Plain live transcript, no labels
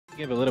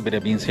Give it a little bit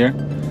of beans here.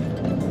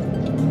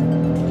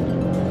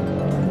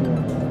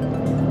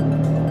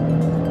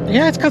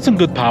 Yeah, it's got some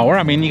good power.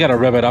 I mean, you gotta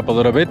rev it up a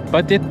little bit,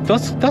 but it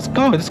does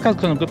go. It's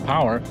got some good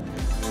power.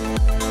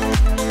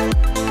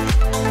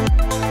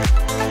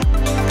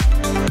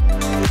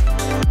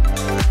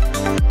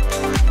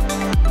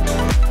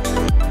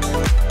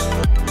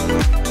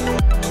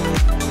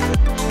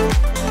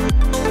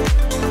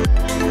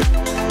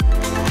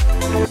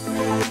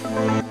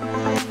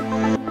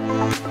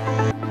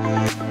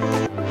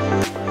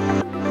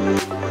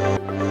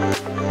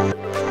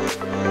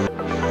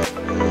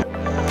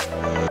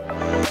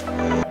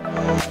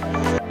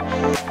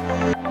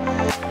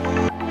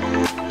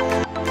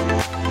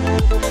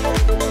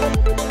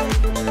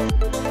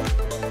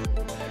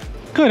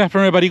 Good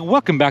afternoon, everybody.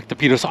 Welcome back to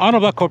Peter's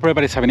Autovlog. Hope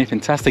everybody's having a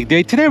fantastic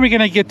day. Today we're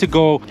gonna get to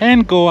go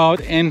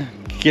out and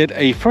get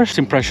a first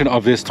impression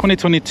of this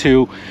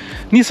 2022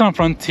 Nissan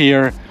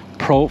Frontier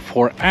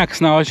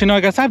Pro-4X. Now, as you know,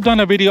 guys, I've done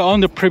a video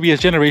on the previous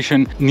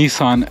generation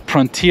Nissan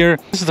Frontier.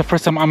 This is the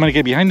first time I'm gonna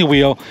get behind the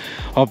wheel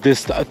of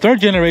this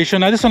third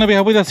generation. Now, this one we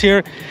have with us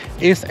here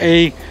is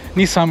a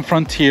Nissan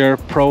Frontier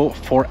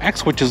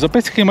Pro-4X, which is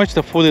basically much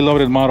the fully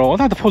loaded model. Well,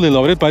 not the fully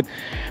loaded, but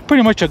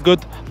pretty much a good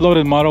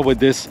loaded model with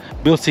this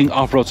built-in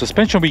off-road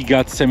suspension. We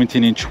got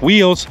 17-inch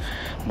wheels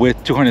with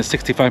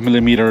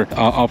 265mm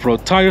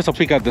off-road tires. So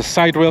we got the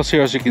side rails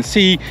here, as you can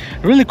see.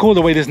 Really cool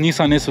the way this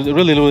Nissan is.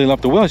 Really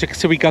love the wheels. As you can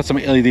see, we got some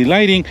LED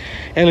lighting,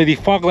 LED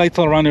fog lights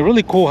all around it.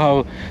 Really cool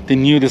how the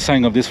new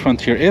design of this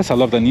Frontier is. I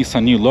love the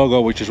Nissan new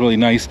logo, which is really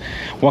nice.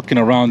 Walking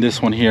around this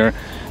one here,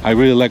 I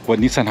really like what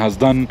Nissan has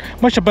done.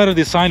 Much a better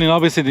design, and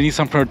obviously the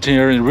Nissan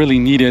Frontier really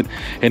needed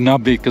an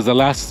update because the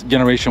last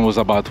generation was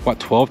about, what,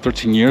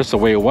 12-13 years the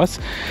way it was.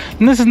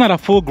 And this is not a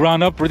full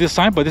ground up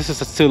redesign, but this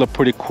is still a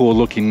pretty cool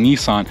looking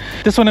Nissan.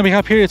 This one that we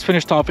have here is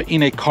finished off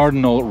in a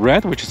cardinal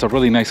red, which is a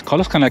really nice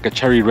color. It's kind of like a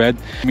cherry red.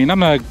 I mean,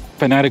 I'm a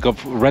fanatic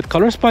of red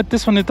colors, but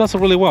this one, it does it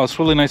really well. It's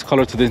really nice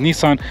color to this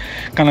Nissan.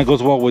 Kind of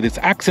goes well with its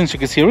accents. You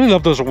can see I really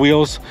love those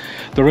wheels.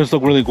 The rims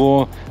look really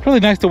cool. Really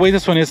nice the way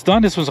this one is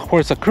done. This was, of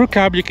course, a crew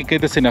cab. You can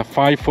get this in a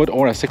 5-foot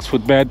or a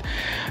 6-foot bed,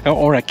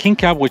 or a king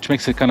cab, which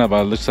makes it kind of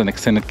just an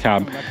extended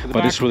cab.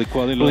 But it's really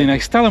cool. Really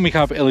nice style. And we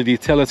have LED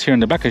taillights here in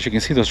the back. As you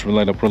can see, those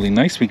light up really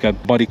nice. We got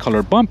body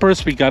color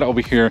bumpers. We got over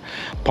here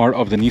part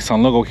of the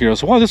Nissan logo here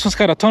as well. This one's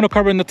got a tonneau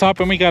cover in the top,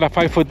 and we got a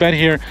 5-foot bed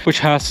here, which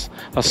has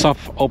a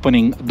soft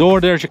opening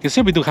door there. As you can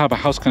see, we do have a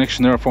house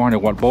connection there, a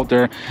 400-watt bolt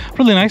there.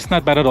 Really nice,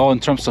 not bad at all in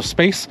terms of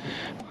space.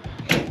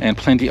 And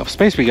plenty of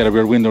space. We got a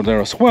rear window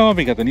there as well.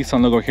 We got the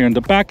Nissan logo here in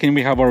the back, and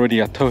we have already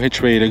a tow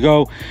hitch ready to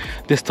go.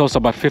 This tows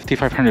about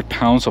 5,500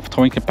 pounds of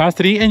towing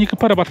capacity, and you can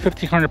put about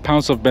 1,500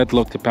 pounds of bed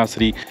load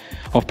capacity,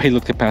 of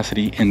payload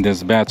capacity in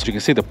this bed. So you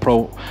can see the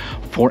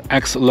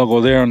Pro-4X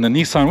logo there on the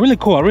Nissan. Really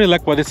cool. I really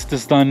like what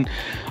it's done.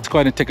 Let's go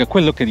ahead and take a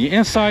quick look at the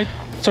inside.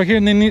 So here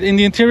in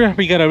the interior,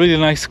 we got a really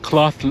nice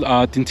cloth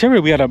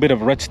interior. We got a bit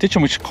of red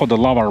stitching, which is called the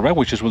lava red,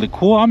 which is really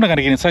cool. I'm not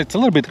gonna get inside. It's a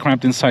little bit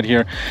cramped inside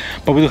here,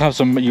 but we do have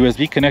some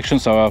USB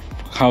connections,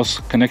 house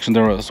connection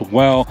there as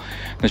well.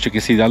 As you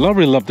can see, I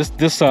really love this.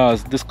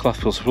 This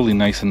cloth feels really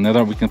nice in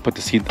leather. We can put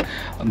the seat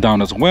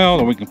down as well,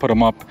 or we can put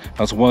them up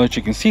as well. As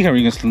you can see here,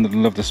 you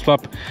can lift this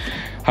up.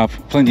 Have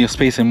plenty of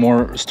space and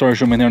more storage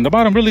room in there on the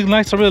bottom. Really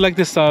nice. I really like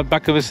this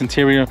back of this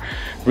interior.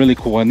 Really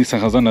cool. Nissan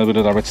has done a bit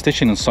of the red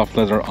stitching and soft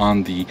leather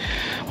on the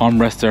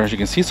armrest there, as you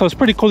can see. So it's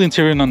pretty cool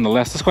interior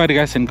nonetheless. Let's go ahead,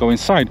 guys, and go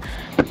inside.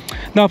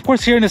 Now, of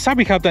course, here in the side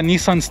we have that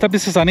Nissan step.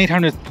 This is an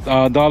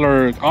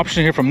 $800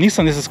 option here from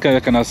Nissan. This is kind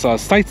of a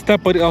side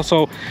step, but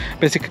also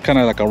basically kind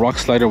of like a rock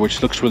slider,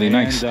 which looks really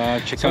nice.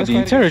 Check out the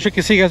interior. As you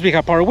can see, guys, we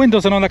have power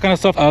windows and all that kind of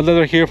stuff.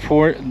 Leather here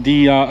for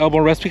the elbow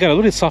rest. We got a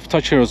little soft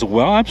touch here as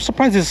well. I'm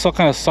surprised this is so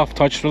kind of soft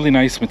touch. Really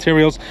nice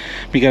materials.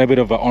 We got a bit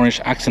of an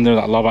orange accent there,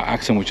 that lava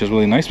accent, which is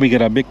really nice. We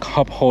got a big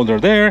cup holder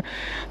there.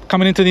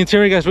 Coming into the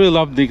interior, guys, really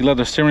love the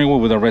leather steering wheel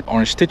with a red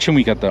orange stitching.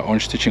 We got the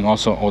orange stitching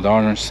also, or the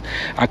orange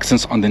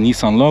accents on the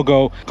Nissan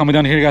logo. Coming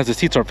down here, guys, the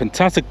seats are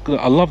fantastic.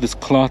 I love this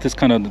cloth. This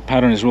kind of the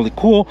pattern is really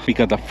cool. We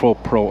got the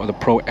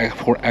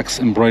Pro-4X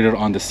embroidered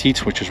on the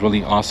seats, which is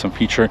really awesome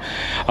feature.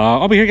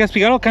 Over here, guys,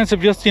 we got all kinds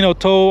of just,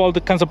 tow, all the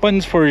kinds of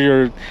buttons for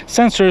your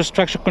sensors,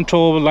 traction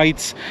control,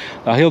 lights,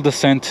 hill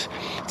descent,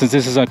 since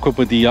this is equipped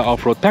with the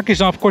off-road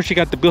package. Now, of course, you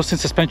got the built-in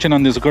suspension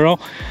on this girl,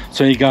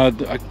 so you got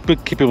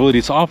good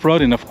capabilities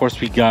off-road, and of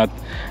course we got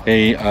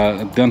a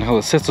downhill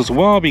assist as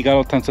well. We got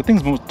all kinds of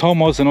things, tow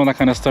modes and all that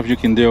kind of stuff you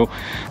can do.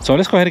 So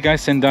let's go ahead,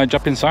 guys, and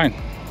jump inside.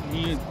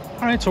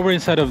 All right, so we're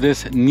inside of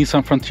this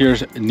Nissan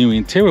Frontier's new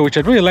interior, which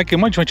I really like. It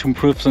much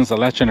improved since the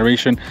last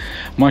generation.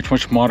 Much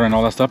modern and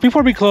all that stuff.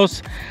 Before we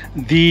close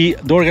the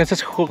door, guys,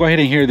 let's go ahead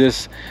and hear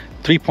this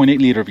 3.8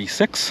 liter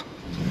V6.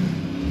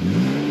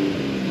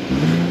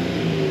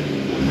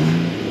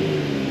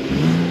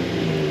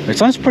 It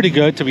sounds pretty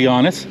good, to be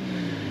honest.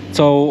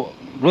 So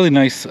really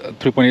nice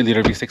 3.8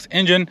 liter V6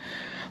 engine.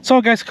 So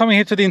guys, coming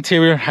here to the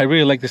interior, I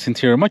really like this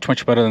interior much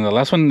better than the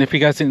last one. If you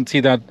guys didn't see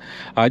that,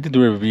 I did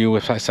do a review,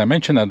 as I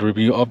mentioned, a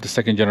review of the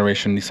second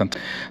generation Nissan.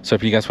 So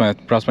if you guys want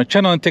to browse my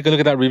channel and take a look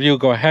at that review,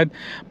 go ahead.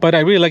 But I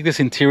really like this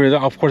interior.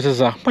 Of course, it's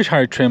a much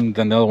higher trim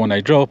than the other one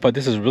I drove, but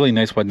this is really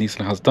nice what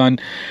Nissan has done.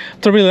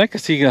 So I really like to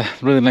see a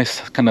really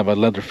nice kind of a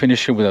leather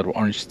finish here with that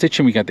orange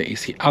stitching. We got the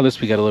AC outlets.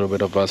 We got a little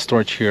bit of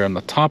storage here on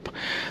the top.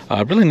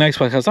 Really nice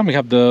what it has done. We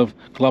have the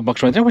glove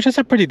box right there, which is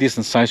a pretty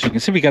decent size. You can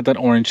see we got that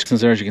orange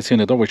there, as you can see on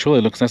the door, which really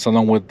looks nice,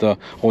 along with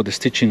all the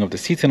stitching of the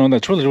seats and all.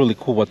 That's really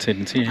cool what's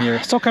hidden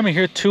here. So coming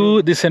here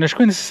to the center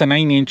screen, this is a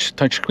 9-inch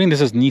touchscreen.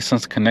 This is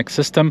Nissan's Connect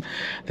system.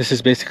 This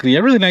is basically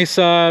a really nice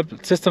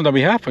system that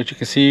we have. As you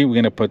can see, we're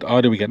gonna put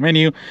audio, we got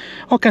menu,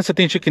 all kinds of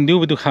things you can do.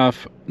 We do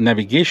have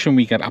navigation,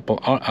 we got Apple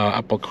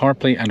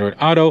CarPlay, Android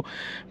Auto.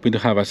 We do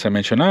have, as I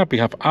mentioned up, we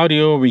have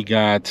audio, we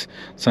got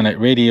Sunlight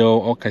radio,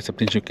 all kinds of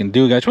things you can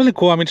do, guys. Really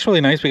cool. I mean, it's really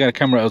nice. We got a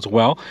camera as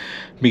well.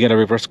 We got a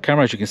reverse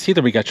camera, as you can see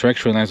there. We got your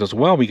extra nice as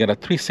well. We got a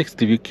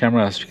 360 view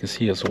camera, as you can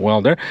see as well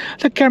there.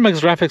 The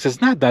camera's graphics is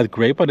not that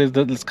great, but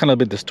it's kind of a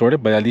bit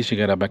distorted, but at least you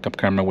got a backup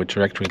camera with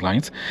trajectory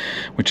lines,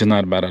 which is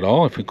not bad at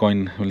all. If we're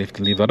going, we'll have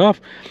to leave that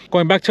off.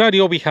 Going back to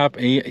audio, we have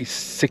a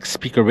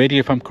 6-speaker radio,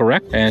 if I'm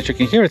correct. And as you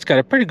can hear, it's got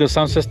a pretty good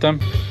sound system.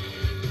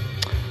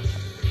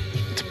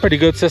 It's a pretty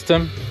good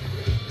system.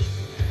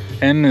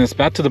 And it's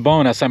bad to the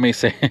bone, as I may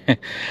say.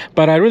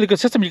 But a really good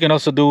system. You can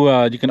also do,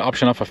 you can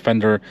option off a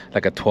Fender,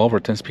 like a 12 or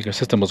 10 speaker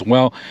system as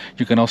well.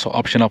 You can also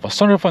option off a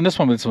sunroof on this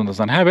one, but this one does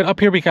not have it. Up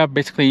here we have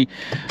basically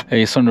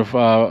a sunroof,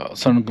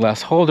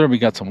 sunglass holder. We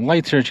got some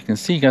lights here, as you can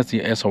see. You got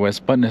the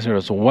SOS button here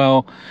as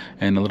well,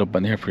 and a little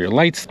button here for your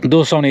lights.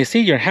 Dual zone AC,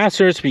 your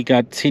hazards. We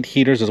got seat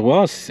heaters as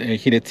well,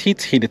 heated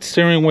seats, heated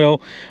steering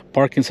wheel,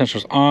 parking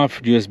sensors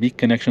off, USB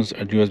connections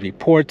or USB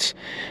ports.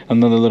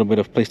 Another little bit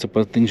of place to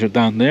put things are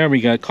down there. We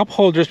got cup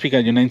holders. We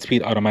got your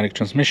 9-speed automatic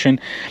transmission.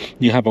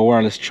 You have a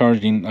wireless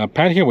charging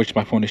pad here, which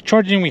my phone is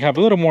charging. We have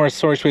a little more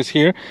storage space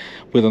here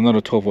with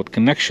another 12-volt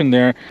connection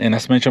there. And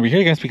as mentioned over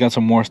here, guys, we got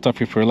some more stuff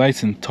here for your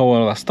lights and tow,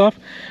 all that stuff.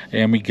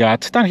 And we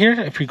got down here,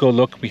 if you go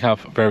look, we have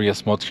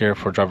various modes here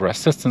for driver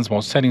assistance,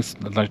 mode settings,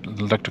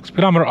 electric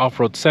speedometer,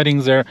 off-road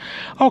settings there,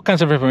 all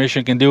kinds of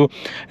information you can do.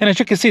 And as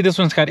you can see, this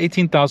one's got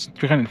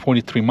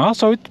 18,343 miles,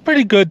 so it's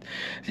pretty good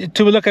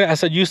to look at it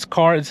as a used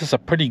car. This is a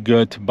pretty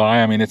good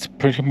buy. I mean, it's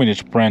pretty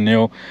much brand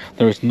new.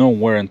 There is no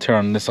wear and tear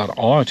on this at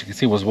all. As you can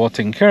see, it was well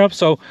taken care of.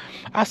 So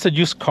as a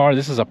used car,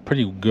 this is a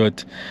pretty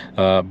good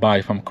buy,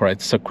 if I'm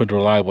correct. It's a good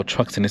reliable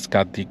truck, and it's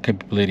got the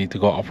capability to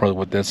go off-road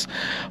with this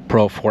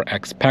Pro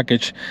 4X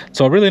package.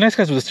 So really nice,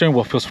 guys. With the steering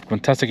wheel, feels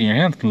fantastic in your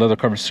hand. Leather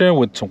covered steering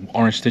with some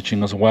orange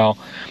stitching as well.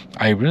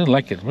 I really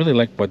like it. Really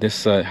like what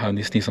this how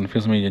this Nissan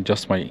feels. Let me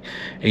adjust my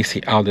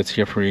AC outlets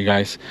here for you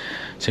guys,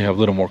 so you have a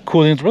little more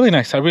cooling. It's really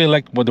nice. I really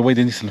like the way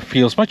the Nissan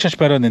feels. Much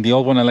better than the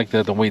old one. I like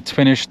the way it's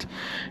finished.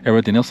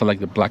 Everything else, I like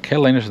the black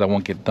headliners that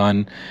won't get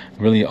done.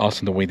 Really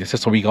awesome the way this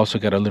is. So we also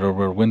got a little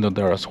rear window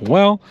there as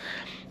well.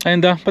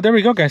 And but there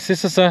we go, guys.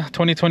 This is a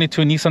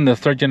 2022 Nissan, the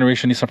 3rd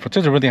generation Nissan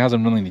Frontier. There really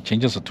hasn't really any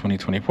changes to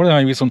 2024. There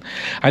might be some.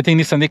 I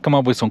think Nissan did come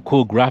up with some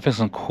cool graphics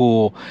and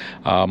cool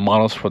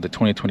models for the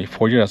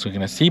 2024 year, as we're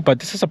gonna see. But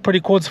this is a pretty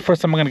cool. It's the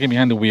first time I'm gonna get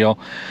behind the wheel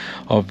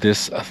of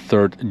this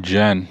 3rd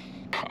gen.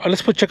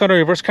 Let's check out our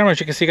reverse camera. As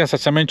you can see, guys,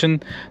 as I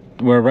mentioned,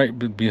 we're right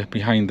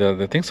behind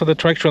the thing. So the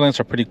trajectory lines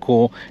are pretty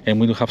cool,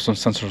 and we do have some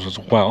sensors as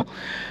well.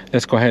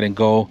 Let's go ahead and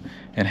go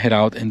and head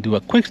out and do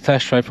a quick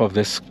test drive of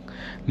this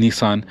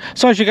Nissan.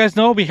 So as you guys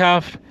know, we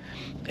have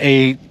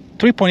a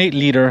 3.8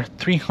 liter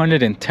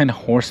 310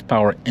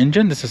 horsepower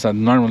engine. This is a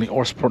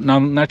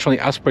naturally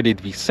aspirated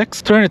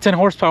V6, 310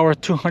 horsepower,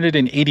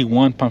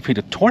 281 pound-feet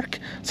of torque.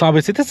 So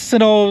obviously this is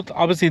an old,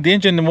 obviously the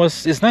engine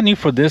is not new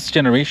for this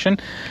generation,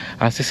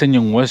 as this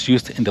engine was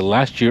used in the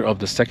last year of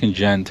the 2nd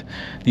gen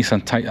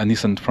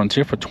Nissan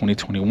Frontier for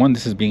 2021.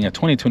 This is being a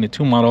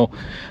 2022 model.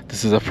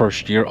 This is the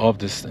 1st year of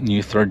this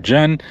new 3rd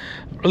gen.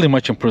 Really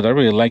much improved. I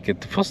really like it.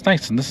 It feels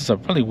nice, and this is a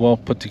really well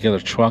put together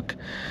truck.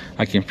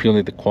 I can feel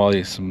it. The quality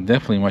is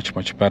definitely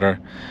much better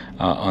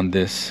on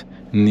this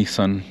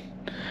Nissan.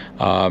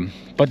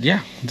 But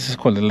yeah, this is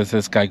cool. Let's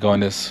this guy go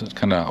on this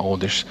kind of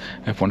oldish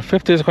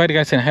F-150. Let's go ahead,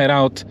 guys, and head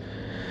out.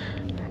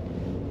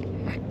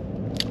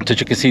 So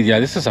you can see, yeah,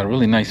 this is a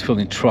really nice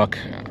feeling truck.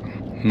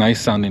 Nice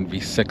sounding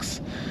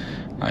V6.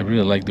 I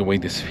really like the way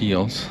this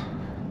feels.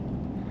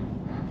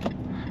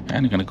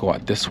 And I'm gonna go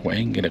out this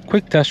way and get a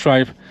quick test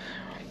drive.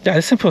 Yeah,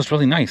 this thing feels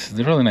really nice. It's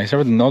really nice.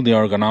 Everything, all the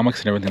ergonomics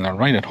and everything are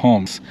right at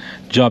home.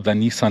 Job that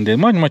Nissan did,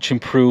 much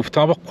improved.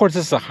 Of course,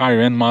 this is a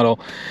higher end model.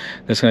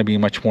 There's going to be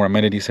much more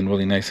amenities and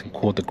really nice and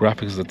cool. The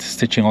graphics, the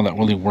stitching, all that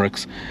really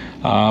works.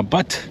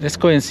 But let's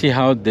go ahead and see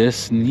how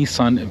this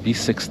Nissan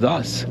V6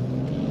 does.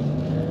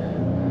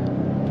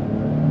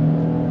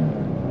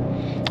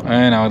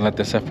 And I'll let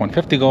this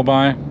F-150 go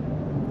by.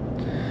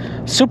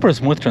 Super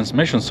smooth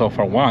transmission so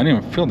far. Wow, I didn't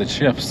even feel the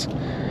shifts.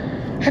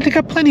 And they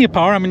got plenty of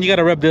power. I mean, you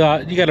gotta rev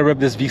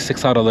this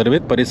V6 out a little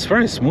bit, but it's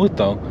very smooth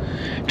though.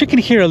 You can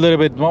hear a little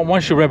bit.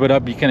 Once you rev it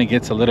up, it kind of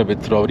gets a little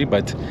bit throaty,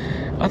 but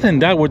other than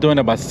that, we're doing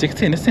about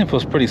 60, and this thing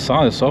feels pretty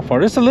solid so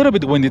far. It's a little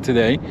bit windy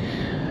today.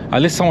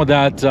 At least some of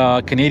that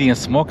Canadian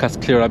smoke has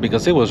cleared up,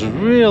 because it was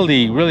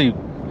really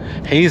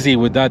hazy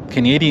with that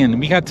Canadian.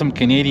 We had some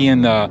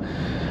Canadian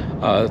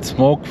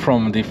smoke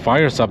from the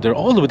fires up there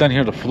all the way down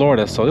here to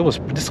Florida. So it was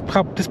this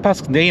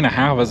past day and a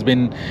half has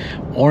been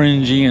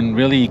orangey and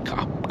really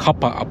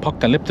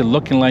apocalyptic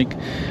looking like.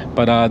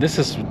 But this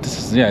is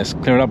yeah, it's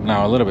cleared up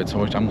now a little bit, so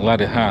which I'm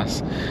glad it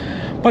has.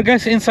 But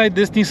guys, inside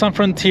this Nissan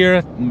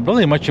Frontier,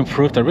 really much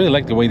improved. I really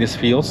like the way this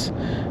feels.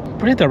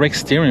 Pretty direct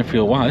steering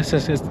feel. Wow, it's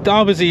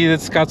obviously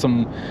it's got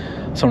some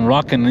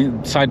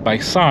rocking side by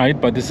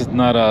side, but this is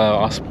not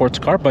a sports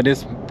car, but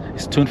it's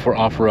tuned for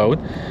off-road.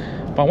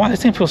 But wow,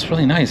 this thing feels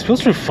really nice.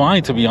 Feels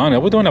refined, to be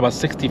honest. We're doing about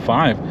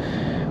 65,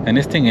 and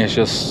this thing is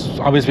just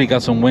obviously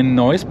got some wind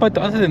noise, but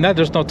other than that,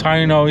 there's no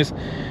tire noise.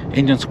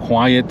 Engine's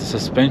quiet. The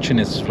suspension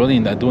is really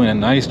doing a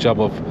nice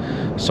job of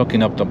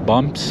soaking up the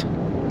bumps.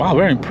 Wow,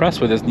 very impressed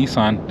with this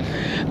Nissan.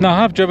 Now, I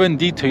have driven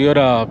the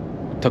Toyota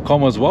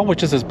Tacoma as well,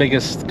 which is its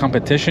biggest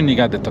competition. You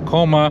got the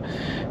Tacoma,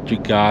 you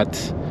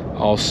got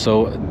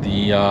also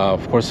the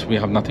of course we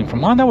have nothing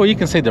from Honda. Well, you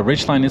can say the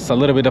Ridgeline is a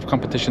little bit of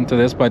competition to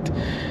this, but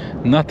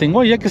nothing.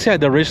 Well, you can say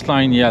the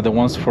Ridgeline, yeah, the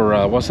ones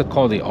for what's it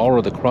called, the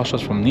Oro, the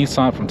Crossers from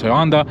Nissan, from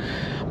Toyota.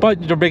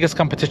 But your biggest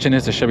competition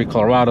is the Chevy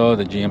Colorado,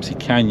 the GMC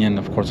Canyon,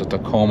 of course the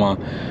Tacoma.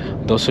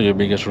 Those are your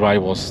biggest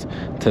rivals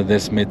to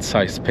this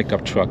mid-size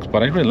pickup truck.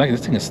 But I really like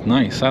this thing. It's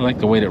nice. I like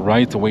the way it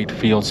rides, the way it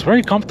feels.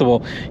 Very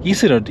comfortable,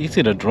 easy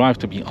to drive,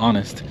 to be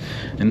honest.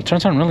 And it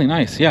turns out really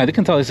nice. Yeah, you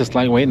can tell this is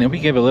lightweight, and we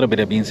gave a little bit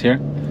of beans here.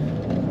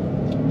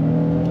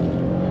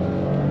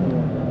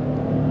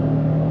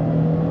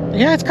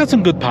 Yeah, it's got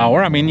some good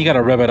power. I mean, you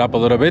gotta rev it up a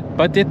little bit,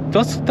 but it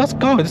does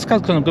go. It's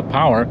got some good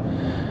power.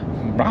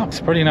 Wow,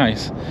 it's pretty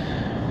nice.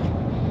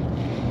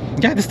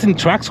 Yeah, this thing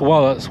tracks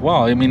well as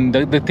well. I mean,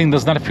 the thing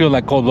does not feel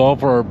like all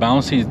over or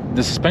bouncy.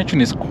 The suspension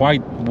is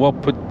quite well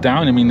put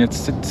down. I mean, it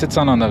sits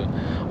on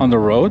the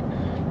road.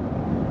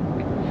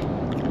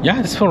 Yeah,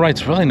 this feel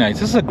ride's really nice.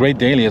 This is a great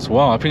daily as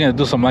well. If you're gonna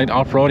do some light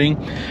off-roading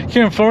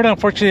here in Florida,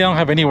 unfortunately, I don't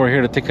have anywhere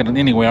here to take it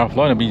anywhere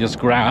off-road. It'll be just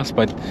grass,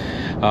 but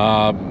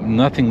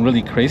nothing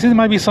really crazy. There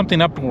might be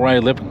something up where I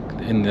live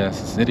in the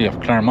city of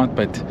Claremont,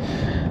 but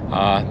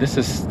this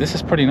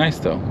is pretty nice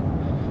though.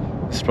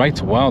 This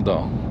rides well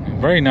though.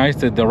 Very nice.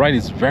 The ride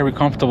is very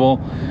comfortable.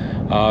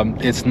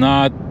 It's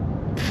not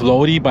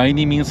floaty by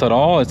any means at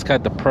all. It's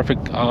got the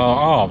perfect.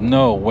 Oh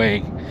no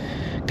way!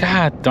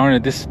 God darn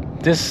it! This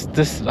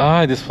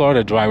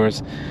Florida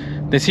drivers,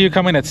 they see you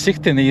coming at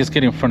 60 and they just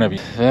get in front of you.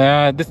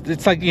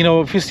 It's like, you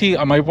know, if you see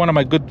one of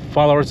my good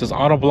followers is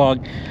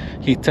Autovlog.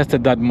 He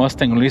tested that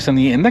Mustang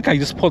recently, and that guy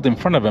just pulled in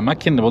front of him. I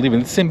can't believe it.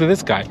 It's the same to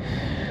this guy.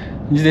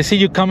 They see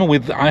you coming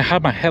with, I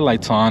have my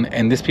headlights on,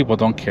 and these people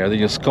don't care. They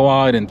just go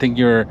out and think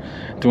you're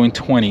doing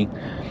 20.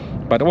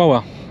 But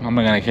well, I'm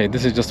not gonna care.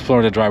 This is just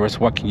Florida drivers.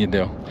 What can you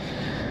do?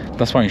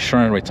 That's why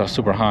insurance rates are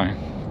super high.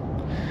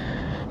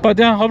 But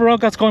yeah, overall,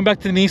 guys, going back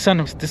to the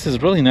Nissan, this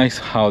is really nice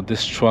how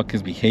this truck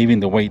is behaving,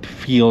 the way it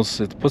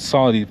feels. It's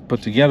solidly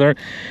put together.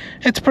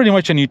 It's pretty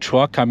much a new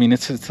truck. I mean,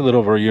 it's a little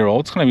over a year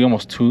old. It's going to be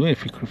almost 2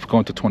 if you go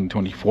into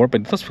 2024.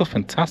 But it does feel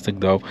fantastic,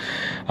 though.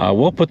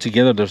 Well put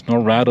together. There's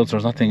no rattles.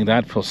 There's nothing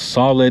that feels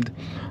solid.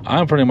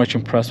 I'm pretty much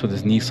impressed with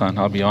this Nissan,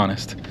 I'll be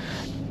honest.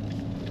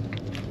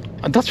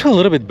 It does feel a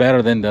little bit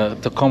better than the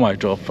Tacoma I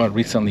drove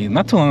recently.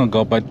 Not too long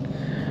ago, but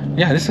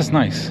yeah, this is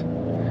nice.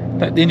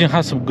 That engine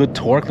has some good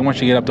torque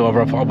once you get up to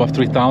above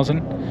 3,000,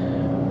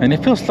 and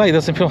it feels light. It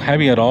doesn't feel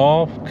heavy at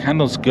all.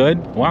 Handles good.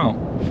 Wow.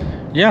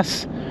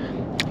 Yes,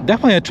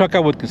 definitely a truck I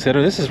would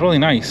consider. This is really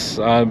nice.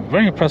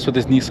 Very impressed with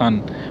this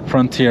Nissan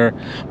Frontier.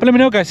 But let me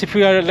know, guys, if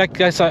you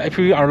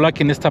are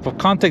liking this type of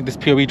content, this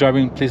POV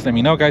driving. Please let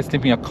me know, guys.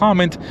 Leave me a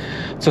comment.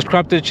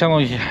 Subscribe to the channel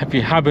if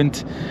you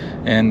haven't,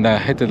 and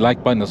hit the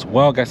like button as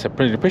well, guys. I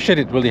pretty appreciate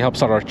it. It really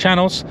helps out our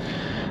channels.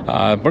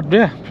 But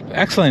yeah,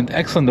 excellent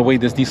the way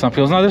this Nissan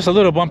feels. Now there's a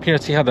little bump here.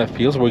 See how that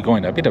feels. We're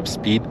going a bit of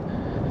speed.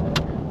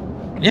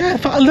 Yeah, it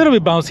felt a little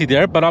bit bouncy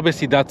there, but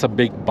obviously that's a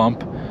big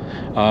bump.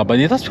 But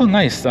it does feel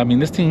nice. I mean,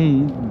 this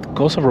thing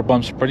goes over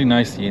bumps pretty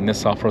nicely in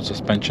this off-road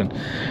suspension.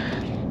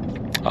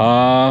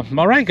 All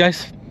right,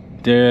 guys.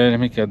 Let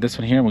me get this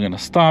one here. We're gonna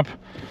stop.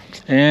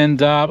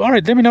 And all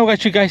right, let me know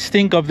what you guys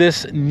think of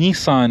this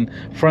Nissan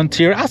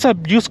Frontier as a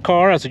used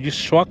car, as a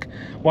used truck.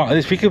 Wow,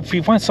 if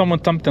you find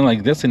something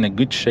like this in a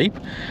good shape,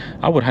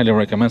 I would highly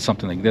recommend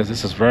something like this.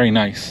 This is very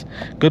nice.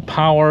 Good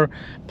power,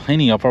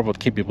 plenty of off-road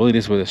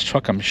capabilities with this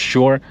truck, I'm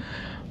sure.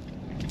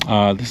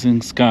 This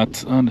thing's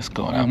got, let's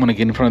go. I'm gonna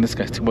get in front of this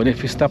guy too, but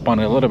if you step on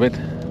it a little bit.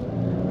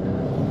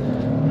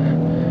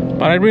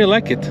 But I really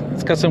like it.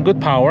 It's got some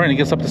good power, and it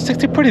gets up to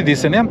 60 pretty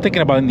decent. I'm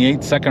thinking about in the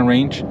 8-second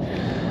range.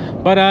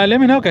 But let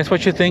me know, guys,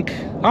 what you think.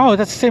 Oh,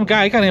 that's the same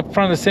guy. I got in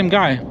front of the same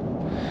guy.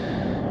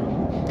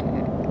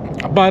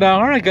 But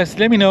all right, guys,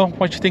 let me know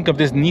what you think of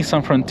this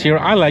Nissan Frontier.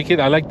 I like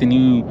it. I like the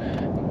new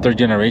 3rd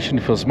generation.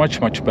 It feels much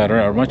better,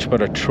 a much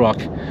better truck.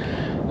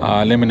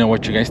 Let me know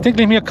what you guys think.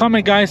 Leave me a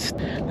comment, guys.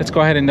 Let's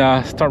go ahead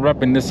and start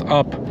wrapping this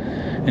up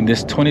in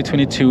this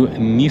 2022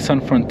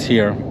 Nissan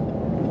Frontier.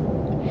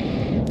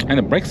 And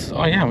the brakes,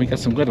 oh yeah, we got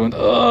some good ones.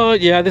 Oh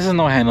yeah, this is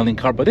no handling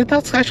car, but it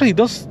does actually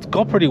does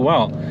go pretty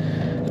well.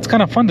 It's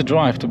kind of fun to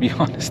drive, to be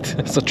honest.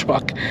 It's a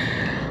truck.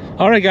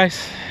 All right,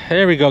 guys,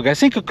 there we go,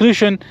 guys. In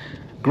conclusion,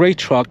 great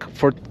truck.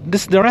 For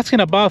this, they're asking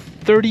about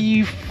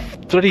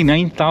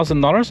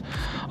 $39,000.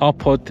 I'll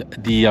put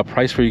the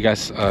price for you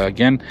guys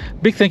again.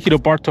 Big thank you to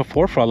Bartow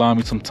Ford for allowing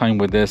me some time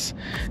with this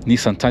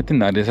Nissan Titan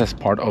that is as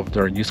part of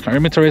their used car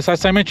inventory.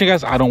 As I mentioned,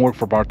 guys, I don't work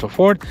for Bartow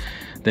Ford.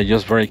 They're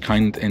just very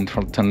kind and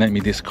to lend me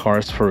these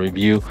cars for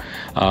review.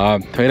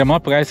 Hit them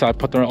up, guys. I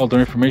put all their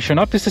information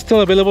up. This is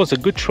still available. It's a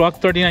good truck,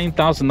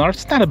 $39,000.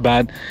 It's not a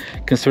bad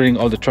considering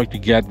all the truck you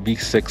get.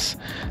 V6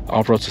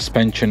 off-road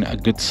suspension, a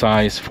good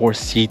size, 4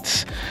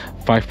 seats,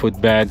 5-foot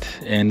bed,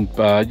 and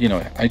you know,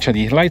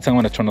 HID lights. I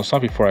want to turn those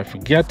off before I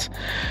forget.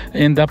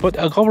 And but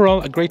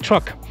overall, a great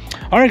truck.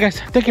 All right, guys,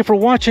 thank you for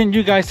watching.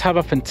 You guys have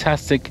a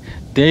fantastic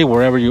day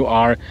wherever you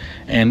are,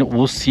 and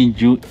we'll see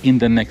you in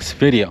the next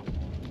video.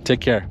 Take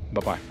care.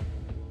 Bye-bye.